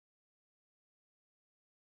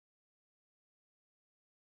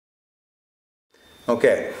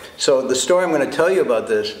Okay, so the story I'm going to tell you about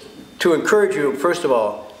this, to encourage you, first of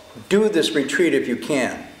all, do this retreat if you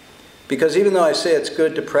can. Because even though I say it's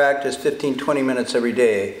good to practice 15, 20 minutes every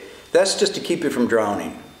day, that's just to keep you from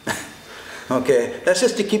drowning. Okay, that's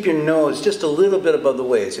just to keep your nose just a little bit above the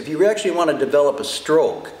waves. If you actually want to develop a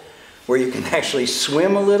stroke where you can actually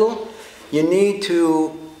swim a little, you need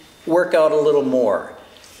to work out a little more.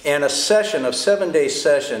 And a session, a 7-day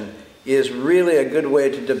session, is really a good way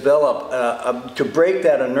to develop, to break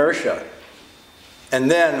that inertia.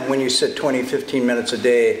 And then when you sit 20, 15 minutes a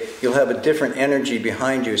day, you'll have a different energy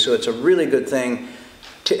behind you. So it's a really good thing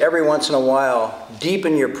to every once in a while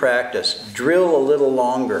deepen your practice, drill a little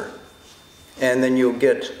longer, and then you'll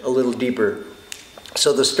get a little deeper.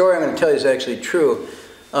 So the story I'm going to tell you is actually true.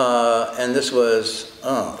 And this was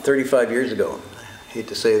 35 years ago. I hate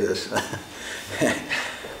to say this.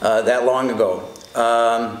 That long ago.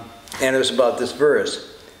 And it was about this verse.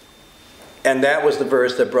 And that was the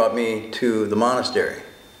verse that brought me to the monastery,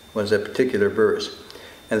 was that particular verse.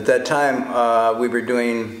 And at that time, we were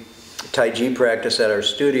doing Tai Chi practice at our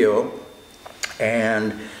studio,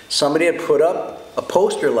 and somebody had put up a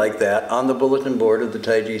poster like that on the bulletin board of the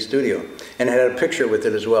Tai Chi studio, and it had a picture with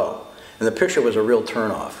it as well. And the picture was a real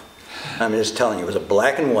turnoff. I'm just telling you, it was a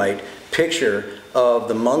black and white picture of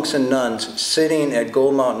the monks and nuns sitting at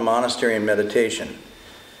Gold Mountain Monastery in meditation.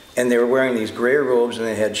 And they were wearing these gray robes, and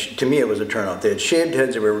they had, to me it was a turnoff. They had shaved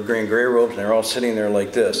heads, they were wearing gray robes, and they were all sitting there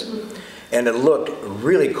like this. And it looked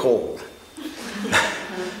really cold.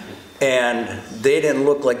 And they didn't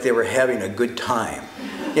look like they were having a good time.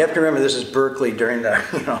 You have to remember this is Berkeley during the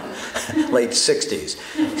late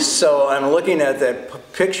 60s. So I'm looking at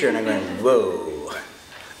that picture and I'm going, whoa,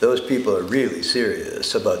 those people are really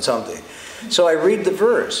serious about something. So I read the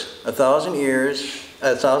verse, 1,000 ears,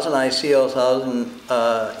 1,000 eyes see all,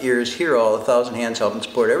 1,000 ears hear all, 1,000 hands help and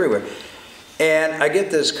support everywhere. And I get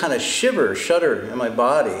this kind of shudder in my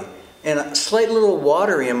body, and a slight little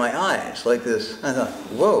watery in my eyes, like this. I thought,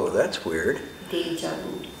 whoa, that's weird. Deja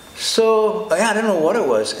vu. So, yeah, I don't know what it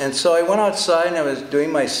was. And so I went outside and I was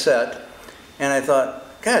doing my set, and I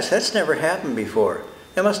thought, gosh, that's never happened before.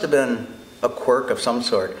 It must have been a quirk of some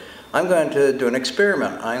sort. I'm going to do an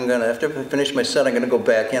experiment. I'm going to, after I finish my set, I'm going to go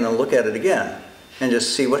back in and look at it again and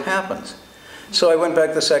just see what happens. So I went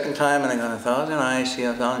back the second time and I got 1,000 eyes, see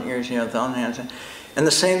 1,000 ears, see 1,000 hands. And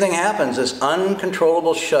the same thing happens. This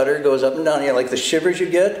uncontrollable shudder goes up and down, like the shivers you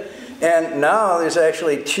get. And now there's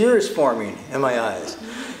actually tears forming in my eyes.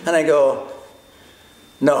 And I go,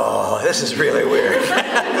 no, this is really weird.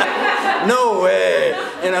 No way.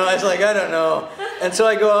 I was like, I don't know. And so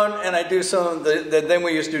I go out and I do some, then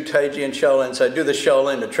we used to do Tai Chi and Shaolin. So I do the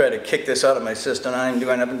Shaolin to try to kick this out of my system. I'm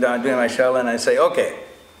doing up and down, doing my Shaolin. And I say, okay,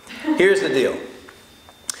 here's the deal.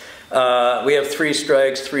 We have 3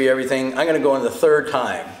 strikes, 3 everything. I'm going to go in the 3rd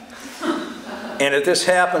time. And if this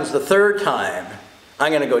happens the 3rd time,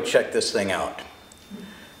 I'm going to go check this thing out.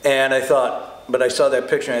 And I thought, but I saw that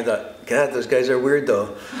picture and I thought, God, those guys are weird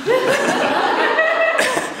though.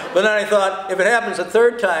 But then I thought, if it happens a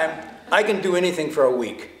 3rd time, I can do anything for a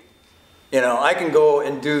week. I can go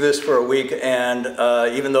and do this for a week, and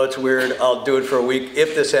even though it's weird, I'll do it for a week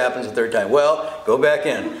if this happens a 3rd time. Well, go back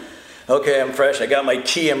in. Okay, I'm fresh. I got my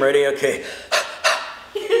tea. I'm ready. Okay.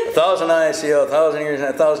 1,000 eyes, see 1,000 ears, and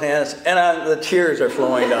 1,000 hands, and the tears are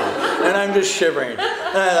flowing down. And I'm just shivering. And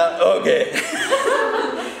I thought, okay.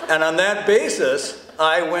 And on that basis,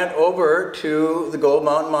 I went over to the Gold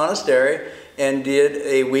Mountain Monastery and did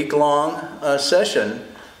a week-long session.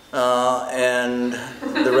 And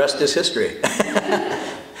the rest is history.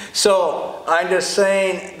 So I'm just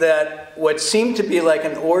saying that what seemed to be like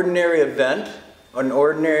an ordinary event, an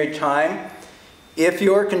ordinary time, if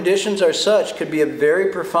your conditions are such, could be a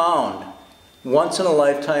very profound,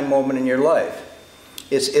 once-in-a-lifetime moment in your life.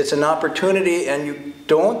 It's an opportunity, and you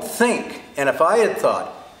don't think, and if I had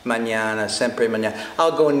thought, mañana, siempre mañana,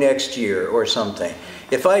 I'll go next year or something.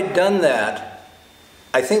 If I'd done that,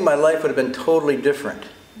 I think my life would have been totally different.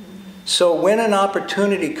 So when an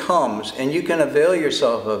opportunity comes and you can avail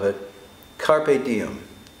yourself of it, carpe diem.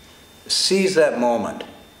 Seize that moment.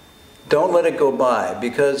 Don't let it go by,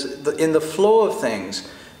 because in the flow of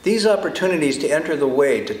things, these opportunities to enter the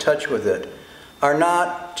way, to touch with it, are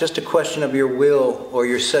not just a question of your will or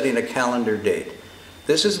you're setting a calendar date.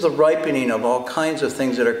 This is the ripening of all kinds of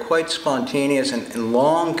things that are quite spontaneous and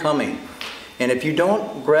long coming. And if you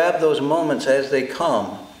don't grab those moments as they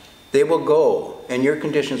come, they will go and your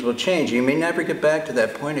conditions will change. You may never get back to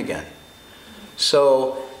that point again.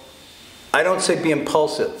 So I don't say be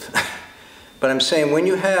impulsive, but I'm saying when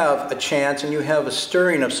you have a chance and you have a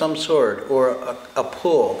stirring of some sort or a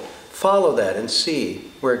pull, follow that and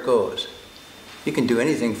see where it goes. You can do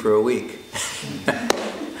anything for a week.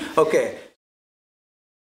 Okay.